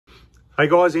Hey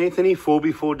guys, Anthony,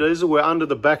 4x4 Diesel. We're under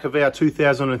the back of our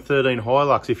 2013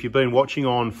 Hilux. If you've been watching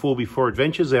on 4x4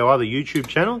 Adventures, our other YouTube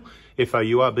channel,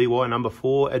 FOURBY number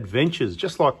 4 Adventures,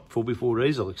 just like 4x4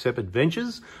 Diesel, except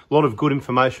Adventures. A lot of good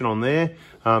information on there.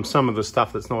 Some of the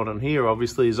stuff that's not on here,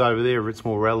 obviously, is over there if it's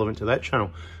more relevant to that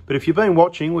channel. But if you've been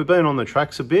watching, we've been on the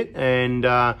tracks a bit and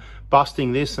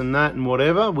busting this and that and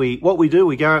whatever. What we do,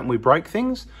 we go out and we break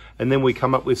things, and then we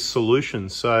come up with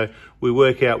solutions. So we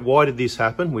work out, why did this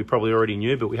happen? We probably already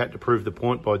knew, but we had to prove the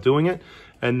point by doing it.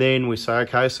 And then we say,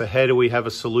 okay, so how do we have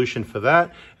a solution for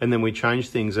that? And then we change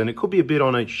things, and it could be a bit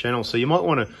on each channel. So you might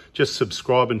want to just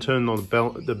subscribe and turn on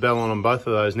the bell on both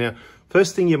of those. Now,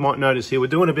 first thing you might notice here, we're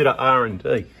doing a bit of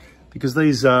R&D, because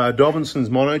these Dobinson's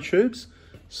monotubes,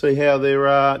 see how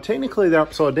they're, technically they're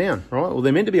upside down, right? Well,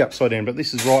 they're meant to be upside down, but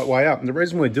this is right way up. And the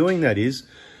reason we're doing that is,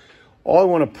 I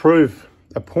want to prove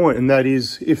a point, and that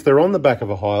is, if they're on the back of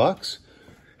a Hilux,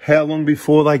 how long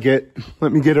before they get,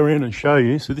 let me get around and show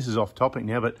you. So this is off topic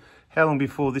now, but how long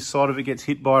before this side of it gets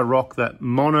hit by a rock, that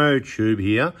monotube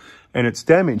here, and it's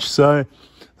damaged. So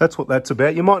that's what that's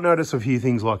about. You might notice a few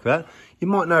things like that. You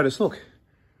might notice, look,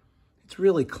 it's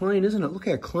really clean, isn't it? Look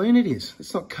how clean it is.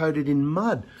 It's not coated in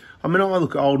mud. I mean, I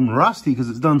look old and rusty because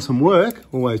it's done some work.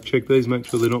 Always check these, make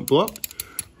sure they're not blocked,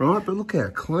 right? But look how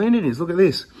clean it is. Look at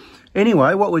this.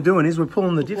 Anyway, what we're doing is we're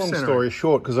pulling the diff center. Long story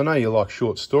short, because I know you like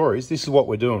short stories, this is what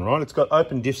we're doing, right? It's got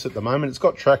open diffs at the moment. It's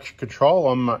got traction control.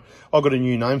 I've got a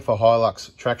new name for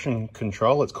Hilux traction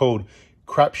control. It's called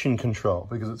craption control,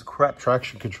 because it's crap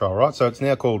traction control, right? So it's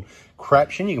now called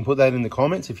craption. You can put that in the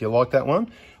comments if you like that one.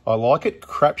 I like it,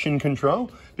 craption control,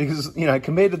 because, you know,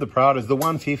 compared to the Prados, the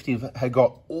 150 had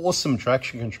got awesome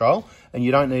traction control, and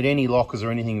you don't need any lockers or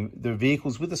anything. The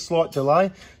vehicles, with a slight delay,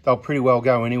 they'll pretty well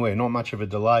go anywhere, not much of a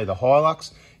delay. The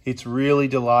Hilux, it's really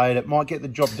delayed. It might get the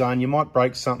job done. You might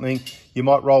break something. You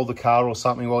might roll the car or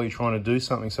something while you're trying to do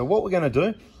something. So what we're going to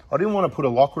do, I didn't want to put a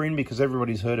locker in because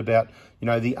everybody's heard about, you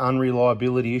know, the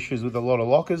unreliability issues with a lot of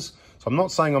lockers. So I'm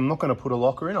not saying I'm not going to put a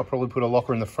locker in. I'll probably put a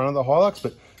locker in the front of the Hilux,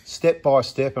 but step by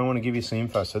step, I want to give you some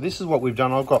info. So this is what we've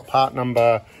done. I've got part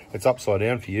number, it's upside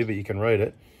down for you, but you can read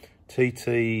it.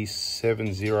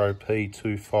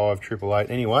 TT70P25888.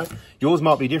 Anyway, yours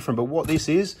might be different, but what this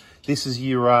is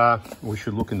your, we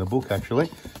should look in the book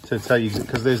actually, to tell you,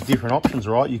 because there's different options,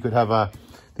 right? You could have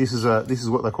this is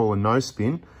what they call a no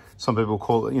spin. Some people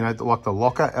call it, you know, like the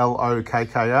locker,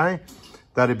 L-O-K-K-A.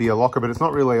 That'd be a locker, but it's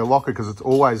not really a locker because it's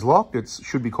always locked. It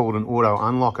should be called an auto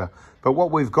unlocker. But what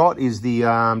we've got is the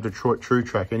Detroit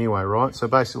Truetrac anyway, right? So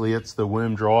basically it's the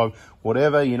worm drive,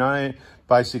 whatever, you know.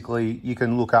 Basically, you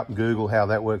can look up and Google how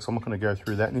that works. I'm not going to go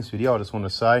through that in this video. I just want to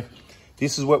say,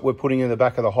 this is what we're putting in the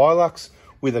back of the Hilux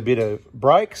with a bit of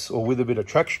brakes, or with a bit of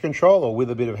traction control, or with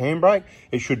a bit of handbrake.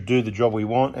 It should do the job we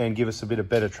want and give us a bit of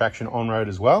better traction on road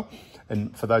as well.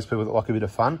 And for those people that like a bit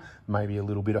of fun, maybe a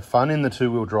little bit of fun in the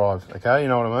two-wheel drive, okay? You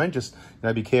know what I mean? Just, you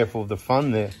know, be careful of the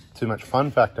fun there. Too much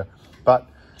fun factor. But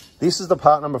this is the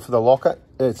part number for the locker.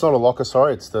 It's not a locker,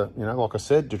 sorry. It's the, you know, like I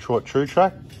said, Detroit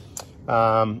Truetrac.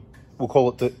 We'll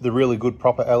call it the really good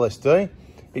proper LSD.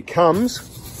 It comes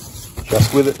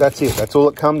just with it. That's it. That's all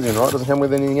it comes in, right? It doesn't come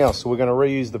with anything else. So we're going to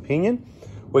reuse the pinion.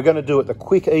 We're going to do it the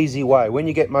quick, easy way. When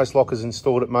you get most lockers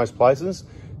installed at most places,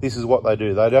 this is what they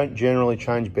do. They don't generally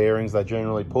change bearings. They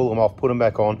generally pull them off, put them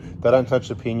back on. They don't touch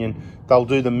the pinion. They'll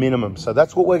do the minimum. So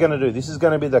that's what we're going to do. This is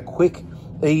going to be the quick,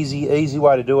 easy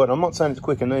way to do it. I'm not saying it's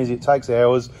quick and easy. It takes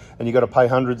hours, and you've got to pay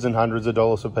hundreds and hundreds of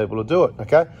dollars for people to do it,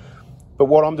 okay? But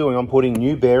what I'm doing, I'm putting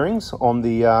new bearings on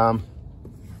the, all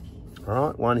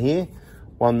right, one here,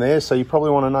 one there. So you probably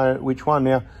want to know which one.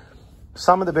 Now,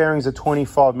 some of the bearings are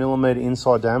 25 millimeter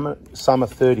inside diameter. Some are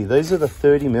 30. These are the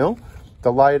 30 mil.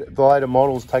 The later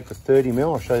models take the 30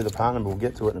 mil. I'll show you the part number. We'll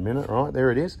get to it in a minute. Right,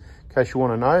 there it is. In case you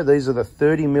want to know, these are the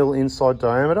 30 mil inside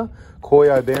diameter.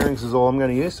 Koyo bearings is all I'm going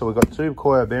to use. So we've got 2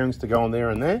 Koyo bearings to go on there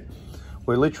and there.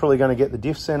 We're literally going to get the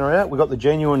diff center out. We've got the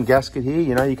genuine gasket here.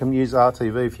 You know, you can use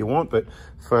RTV if you want, but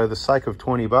for the sake of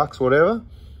 20 bucks, whatever,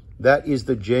 that is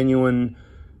the genuine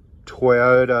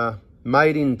Toyota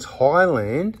made in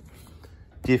Thailand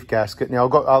diff gasket. Now, I've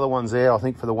got other ones there, I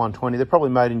think, for the 120. They're probably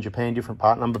made in Japan, different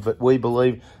part number, but we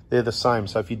believe they're the same.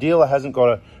 So if your dealer hasn't got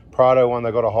a Prado one,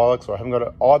 they've got a Hilux, or haven't got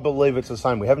it, I believe it's the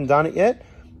same. We haven't done it yet,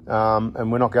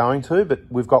 and we're not going to, but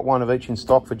we've got one of each in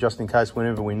stock for just in case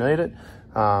whenever we need it.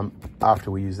 After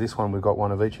we use this one, we've got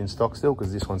one of each in stock still,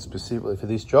 because this one's specifically for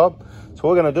this job. So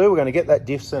what we're going to do, we're going to get that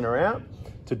diff center out.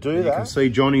 To do that, you can see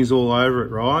Johnny's all over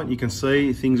it, right? You can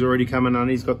see things already coming on.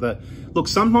 He's got that. Look,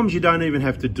 sometimes you don't even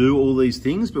have to do all these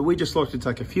things, but we just like to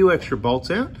take a few extra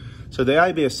bolts out. So the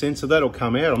ABS sensor, that'll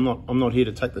come out. I'm not here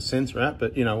to take the sensor out,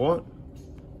 but you know what?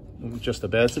 just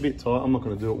about. It's a bit tight. I'm not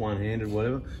going to do it one-handed,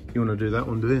 whatever. You want to do that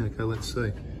one, do you? Okay, let's see.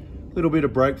 A little bit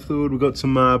of brake fluid. We've got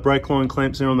some brake line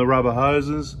clamps there on the rubber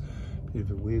hoses. Bit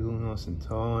of a wiggle, nice and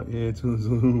tight. Yeah, it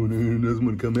doesn't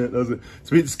want to come out, does it? It's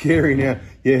a bit scary now.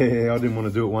 Yeah, I didn't want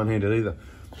to do it one-handed either.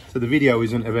 So the video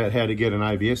isn't about how to get an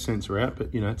ABS sensor out,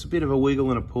 but you know, it's a bit of a wiggle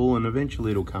and a pull, and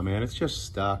eventually it'll come out. It's just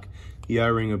stuck. The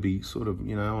O-ring will be sort of,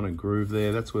 you know, on a groove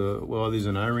there. That's where, well, there's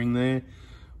an O-ring there.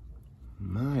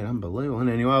 Mate, unbelievable. And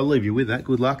anyway, I'll leave you with that.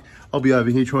 Good luck. I'll be over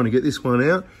here trying to get this one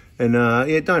out. And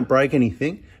yeah, don't break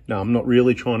anything. No, I'm not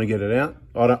really trying to get it out.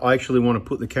 I actually want to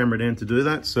put the camera down to do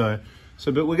that. So,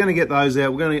 but we're going to get those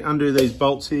out. We're going to undo these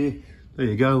bolts here. There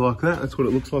you go, like that. That's what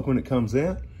it looks like when it comes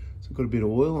out. So it's got a bit of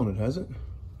oil on it, has it?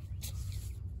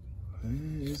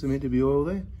 Is there meant to be oil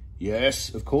there?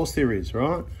 Yes, of course there is,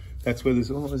 right? That's where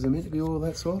there's, oh, is there meant to be oil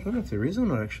that side? I don't know if there is or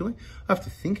not, actually. I have to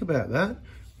think about that.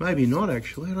 Maybe not,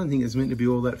 actually. I don't think it's meant to be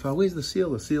all that far. Where's the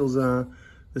seal? The seal's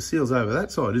over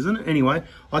that side, isn't it? Anyway,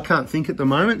 I can't think at the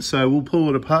moment, so we'll pull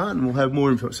it apart and we'll have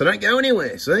more info. So don't go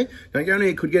anywhere, see? Don't go anywhere,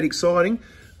 it could get exciting.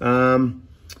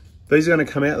 These are going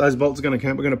to come out, those bolts are going to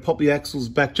come out. We're going to pop the axles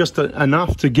back just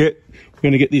enough to get, we're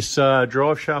going to get this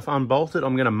drive shaft unbolted.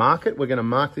 I'm going to mark it. We're going to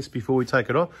mark this before we take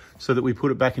it off so that we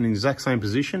put it back in the exact same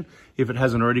position. If it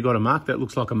hasn't already got a mark, that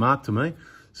looks like a mark to me.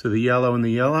 So the yellow and the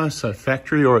yellow, so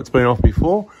factory, or it's been off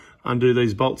before. Undo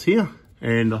these bolts here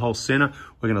and the whole center.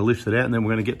 We're going to lift it out and then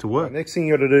we're going to get to work. Next thing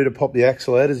you got to do to pop the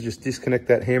axle out is just disconnect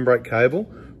that handbrake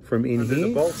cable from in here.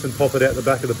 The bolts and pop it out the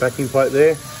back of the backing plate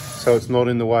there, so it's not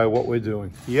in the way of what we're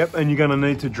doing. Yep, and you're going to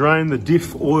need to drain the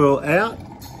diff oil out.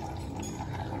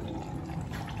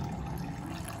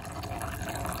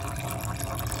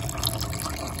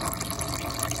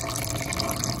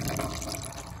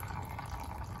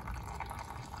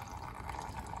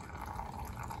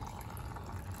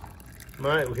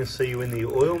 Mate, we can see you in the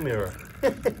oil mirror.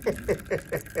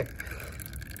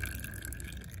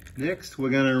 Next, we're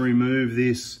going to remove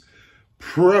this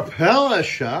propeller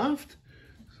shaft.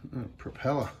 Oh,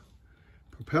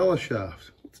 propeller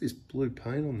shaft. What's this blue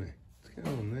paint on there? What's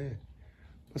going on there?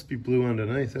 Must be blue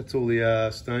underneath. That's all the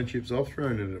stone chips I've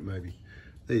thrown at it, maybe.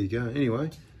 There you go.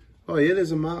 Anyway. Oh, yeah,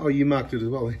 there's a mark. Oh, you marked it as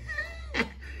well.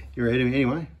 You're ahead of me.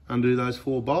 Anyway, undo those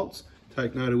 4 bolts.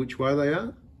 Take note of which way they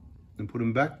are. And put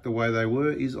them back the way they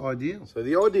were is ideal. So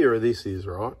the idea of this is,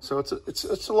 right, so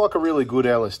it's like a really good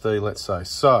LSD, let's say.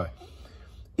 So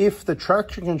if the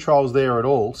traction control's there at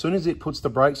all, as soon as it puts the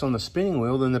brakes on the spinning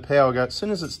wheel, then the power goes, as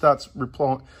soon as it starts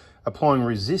applying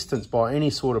resistance by any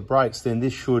sort of brakes, then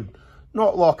this should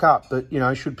not lock up, but, you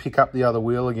know, should pick up the other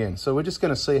wheel again. So we're just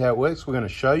going to see how it works. We're going to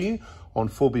show you on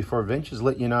 4x4 Adventures,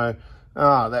 let you know,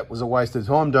 that was a waste of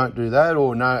time, don't do that,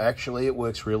 or no, actually it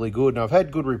works really good. And I've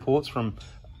had good reports from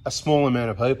a small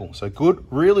amount of people. So good,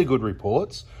 really good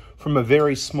reports from a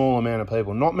very small amount of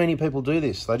people. Not many people do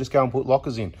this. They just go and put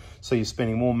lockers in. So you're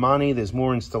spending more money, there's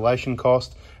more installation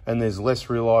cost, and there's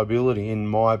less reliability, in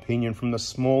my opinion, from the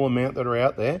small amount that are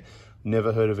out there.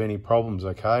 Never heard of any problems,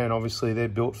 okay? And obviously they're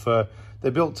built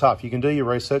tough. You can do your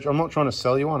research. I'm not trying to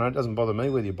sell you one. It doesn't bother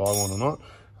me whether you buy one or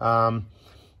not.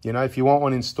 You know, if you want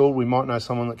one installed, we might know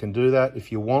someone that can do that.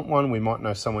 If you want one, we might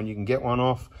know someone you can get one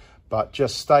off. But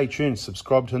just stay tuned,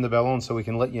 subscribe, turn the bell on so we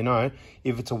can let you know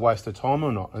if it's a waste of time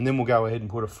or not. And then we'll go ahead and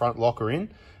put a front locker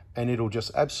in and it'll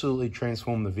just absolutely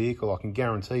transform the vehicle. I can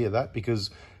guarantee you that, because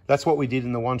that's what we did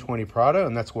in the 120 Prado,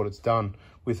 and that's what it's done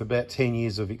with about 10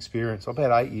 years of experience,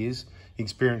 about 8 years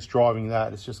experience driving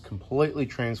that. It just completely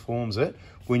transforms it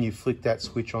when you flick that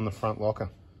switch on the front locker.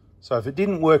 So if it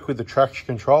didn't work with the traction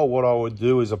control, what I would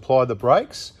do is apply the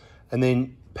brakes and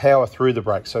then power through the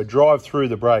brakes. So drive through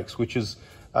the brakes, which is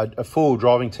a full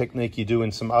driving technique you do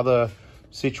in some other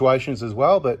situations as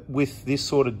well. But with this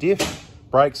sort of diff,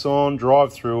 brakes on,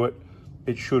 drive through it,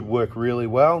 it should work really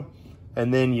well.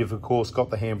 And then you've of course got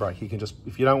the handbrake. You can just,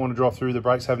 if you don't want to drive through the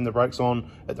brakes, having the brakes on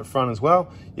at the front as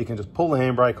well, you can just pull the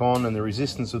handbrake on, and the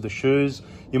resistance of the shoes,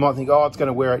 you might think, oh, it's going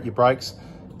to wear out your brakes.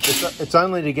 It's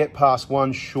only to get past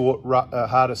one short,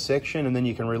 harder section, and then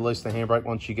you can release the handbrake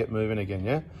once you get moving again,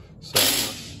 yeah? So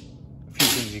a few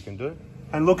things you can do.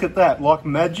 And look at that, like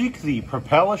magic, the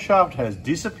propeller shaft has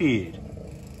disappeared.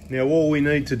 Now all we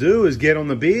need to do is get on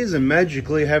the beers and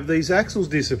magically have these axles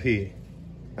disappear.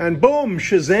 And boom,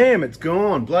 shazam, it's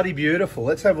gone. Bloody beautiful.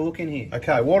 Let's have a look in here.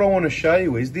 Okay, what I want to show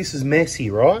you is, this is messy,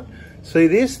 right? See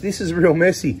this? This is real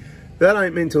messy. That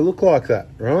ain't meant to look like that,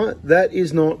 right? That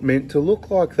is not meant to look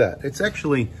like that. It's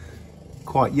actually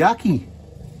quite yucky.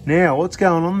 Now, what's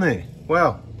going on there?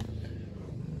 Well,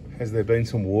 has there been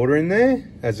some water in there?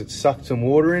 Has it sucked some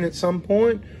water in at some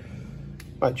point?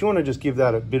 Mate, do you want to just give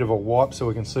that a bit of a wipe so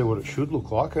we can see what it should look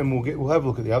like? And we'll have a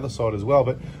look at the other side as well.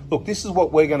 But look, this is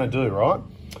what we're going to do, right?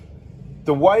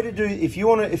 The way to do, if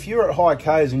you're at high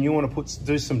Ks and you want to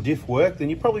do some diff work, then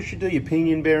you probably should do your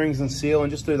pinion bearings and seal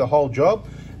and just do the whole job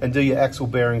and do your axle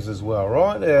bearings as well,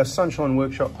 right? Our Sunshine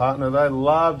Workshop partner, they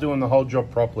love doing the whole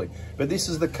job properly. But this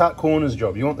is the cut corners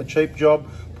job. You want the cheap job,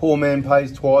 poor man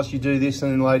pays twice, you do this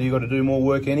and then later you've got to do more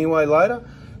work anyway later.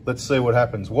 Let's see what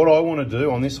happens. What I want to do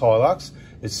on this Hilux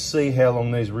is see how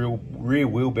long these rear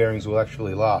wheel bearings will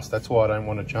actually last. That's why I don't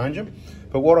want to change them.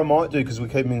 But what I might do, because we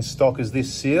keep them in stock, is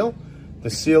this seal.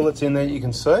 The seal that's in there, you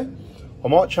can see. I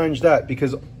might change that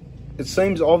because it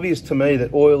seems obvious to me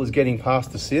that oil is getting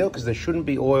past the seal, because there shouldn't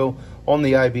be oil on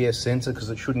the ABS sensor because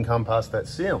it shouldn't come past that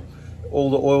seal. All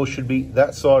the oil should be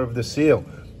that side of the seal.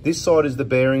 This side is the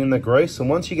bearing and the grease, and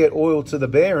once you get oil to the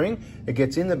bearing, it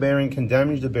gets in the bearing, can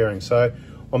damage the bearing. So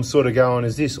I'm sort of going,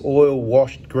 is this oil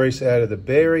washed grease out of the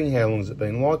bearing? How long has it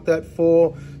been like that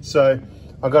for? So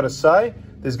I got to say,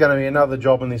 there's going to be another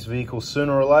job on this vehicle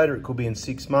sooner or later. It could be in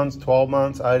 6 months, 12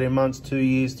 months, 18 months, 2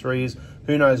 years, 3 years,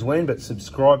 who knows when. But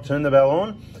subscribe, turn the bell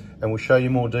on, and we'll show you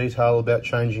more detail about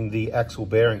changing the axle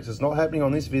bearings. It's not happening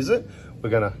on this visit. We're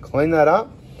going to clean that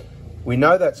up. We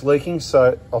know that's leaking,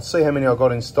 so I'll see how many I've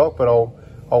got in stock, but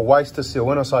I'll waste a seal.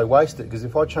 When I say waste it, because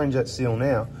if I change that seal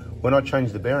now, when I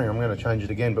change the bearing, I'm going to change it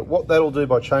again. But what that'll do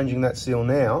by changing that seal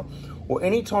now, or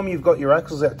anytime you've got your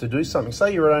axles out to do something,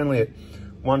 say you're only at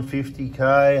 150K,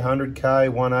 100K,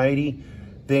 180,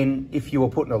 then if you were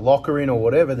putting a locker in or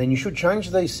whatever, then you should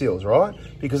change these seals, right?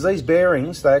 Because these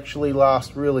bearings, they actually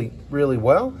last really, really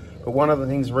well. But one of the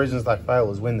reasons they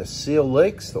fail is when the seal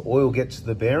leaks, the oil gets to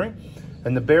the bearing,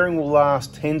 and the bearing will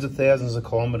last tens of thousands of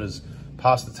kilometers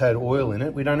past it's had oil in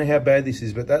it. We don't know how bad this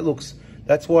is, but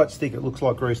that's why it's thick. It looks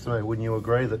like grease to me. Wouldn't you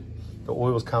agree that the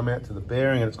oil's come out to the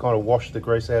bearing and it's kind of washed the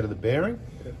grease out of the bearing?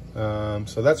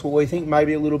 So that's what we think.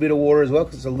 Maybe a little bit of water as well,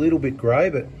 because it's a little bit grey,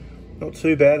 but not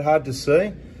too bad, hard to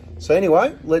see. So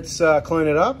anyway, let's clean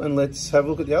it up and let's have a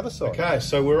look at the other side. Okay,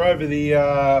 so we're over the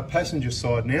passenger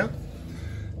side now.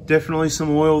 Definitely some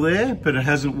oil there, but it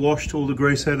hasn't washed all the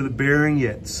grease out of the bearing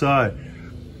yet. So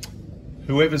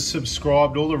whoever's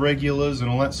subscribed, all the regulars and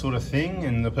all that sort of thing,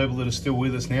 and the people that are still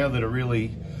with us now that are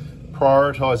really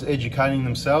prioritise educating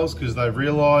themselves, because they've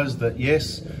realised that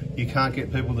yes, you can't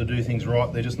get people to do things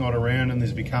right. They're just not around, and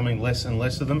there's becoming less and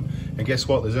less of them. And guess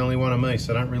what? There's only one of me,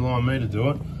 so don't rely on me to do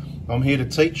it. I'm here to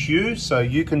teach you so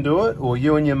you can do it, or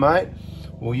you and your mate,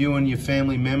 or you and your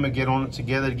family member get on it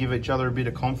together to give each other a bit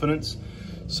of confidence.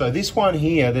 So this one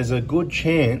here, there's a good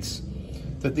chance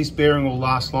that this bearing will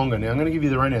last longer. Now I'm going to give you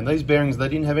the rundown. These bearings, they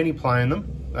didn't have any play in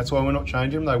them. That's why we're not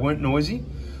changing them. They weren't noisy,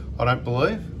 I don't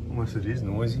believe. Unless it is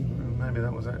noisy. Maybe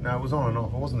that was it. No, it was on and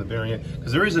off. It wasn't the bearing yet.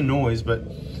 Because there is a noise, but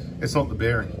it's not the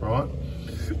bearing, right?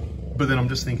 But then I'm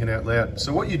just thinking out loud.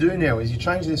 So what you do now is you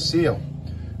change this seal.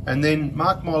 And then,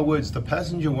 mark my words, the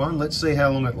passenger one, let's see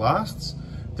how long it lasts.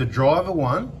 The driver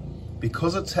one,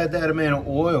 because it's had that amount of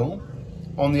oil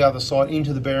on the other side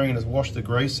into the bearing and has washed the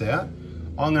grease out,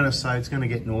 I'm going to say it's going to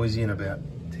get noisy in about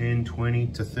 10, 20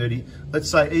 to 30.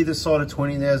 Let's say either side of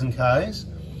 20,000 Ks.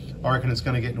 I reckon it's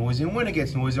going to get noisy. And when it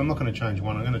gets noisy, I'm not going to change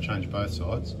one. I'm going to change both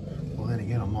sides. Well, then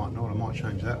again, I might not. I might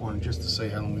change that one just to see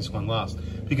how long this one lasts.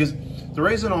 Because the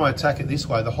reason I attack it this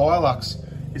way, the Hilux,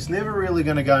 it's never really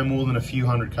going to go more than a few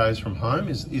 100 Ks from home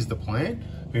is the plan.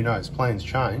 Who knows? Plans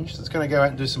change. So it's going to go out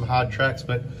and do some hard tracks,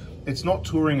 but it's not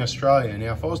touring Australia.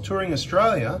 Now, if I was touring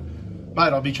Australia,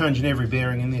 mate, I'd be changing every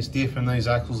bearing in this diff and these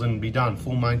axles and be done.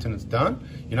 Full maintenance done.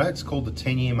 You know, it's called the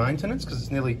 10-year maintenance because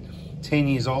it's nearly 10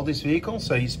 years old, this vehicle.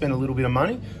 So you spend a little bit of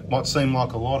money. Might seem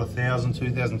like a lot, 1,000,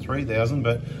 2,000, 3,000,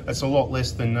 but it's a lot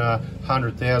less than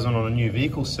 100,000 on a new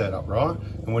vehicle setup, right?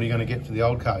 And what are you going to get for the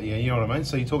old car? Yeah, you know what I mean?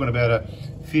 So you're talking about a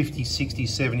 $50,000,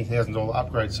 $60,000, $70,000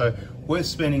 upgrade. So worth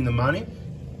spending the money.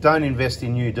 Don't invest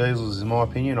in new diesels, in my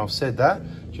opinion. I've said that.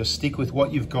 Just stick with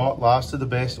what you've got. Last of the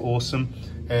best, awesome.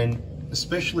 And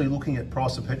especially looking at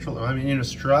price of petrol. I mean, in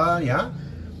Australia,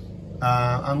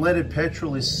 unleaded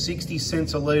petrol is 60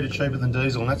 cents a litre cheaper than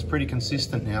diesel, and that's pretty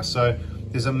consistent now. So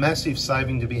there's a massive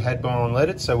saving to be had by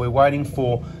unleaded. So we're waiting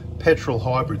for petrol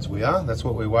hybrids, we are. That's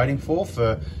what we're waiting for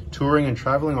touring and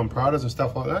travelling on Pradas and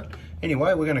stuff like that.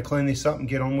 Anyway, we're going to clean this up and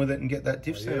get on with it and get that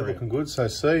diff center looking good. So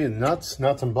see, nuts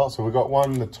and bolts. So we've got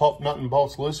one, the top nut and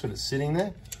bolts loose, but it's sitting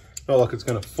there. Not like it's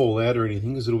going to fall out or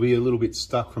anything, because it'll be a little bit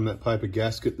stuck from that paper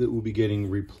gasket that will be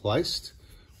getting replaced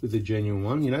with the genuine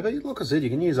one. You know, like I said, you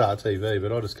can use RTV,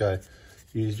 but I just go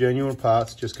use genuine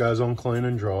parts. Just goes on clean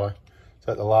and dry. Is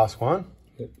that the last one?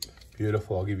 Yep.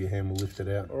 beautiful. I'll give you a hand, we'll lift it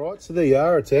out. All right, so there you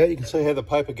are, it's out. You can see how the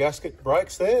paper gasket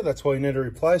breaks there. That's why you need to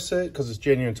replace it, because it's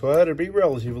genuine Toyota. It'll be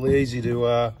relatively easy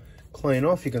to clean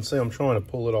off. You can see I'm trying to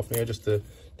pull it off now just to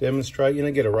demonstrate. You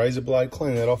know, get a razor blade,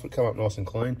 clean that off, it'll come up nice and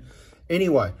clean.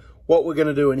 Anyway, what we're going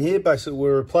to do in here, basically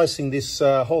we're replacing this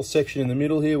whole section in the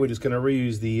middle here. We're just going to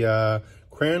reuse the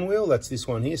crown wheel. That's this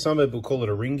one here. Some people call it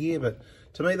a ring gear, but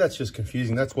to me that's just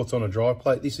confusing. That's what's on a drive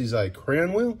plate. This is a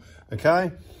crown wheel,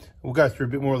 okay? We'll go through a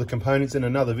bit more of the components in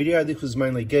another video. This was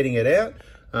mainly getting it out.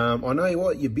 I know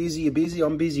what, you're busy,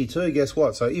 I'm busy too, guess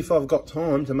what? So if I've got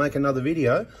time to make another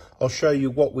video, I'll show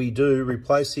you what we do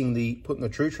replacing putting the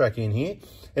Truetrac in here.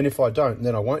 And if I don't,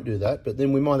 then I won't do that. But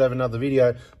then we might have another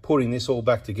video putting this all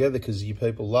back together because you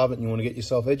people love it and you want to get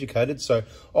yourself educated. So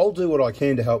I'll do what I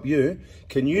can to help you.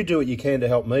 Can you do what you can to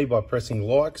help me by pressing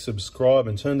like, subscribe,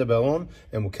 and turn the bell on?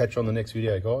 And we'll catch you on the next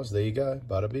video, guys. There you go.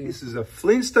 Butterbeer. This is a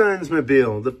Flintstones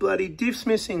mobile. The bloody diff's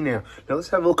missing now. Now let's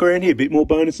have a look around here. A bit more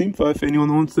bonus info if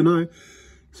anyone wants to know.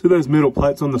 See those metal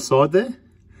plates on the side there?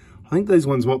 I think these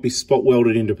ones might be spot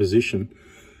welded into position.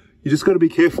 You just got to be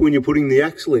careful when you're putting the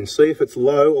axle in. See if it's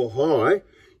low or high.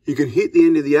 You can hit the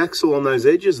end of the axle on those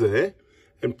edges there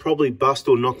and probably bust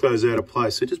or knock those out of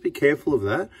place. So just be careful of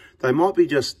that. They might be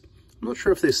just, I'm not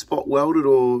sure if they're spot welded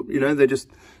or, you know, they're just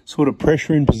sort of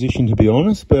pressure in position, to be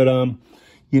honest. But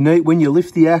you need, when you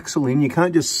lift the axle in, you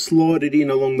can't just slide it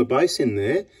in along the base in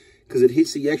there because it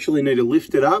hits it. You actually need to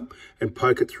lift it up and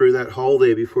poke it through that hole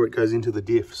there before it goes into the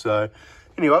diff. So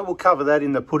anyway, we'll cover that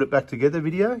in the put it back together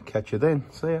video. Catch you then.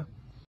 See ya.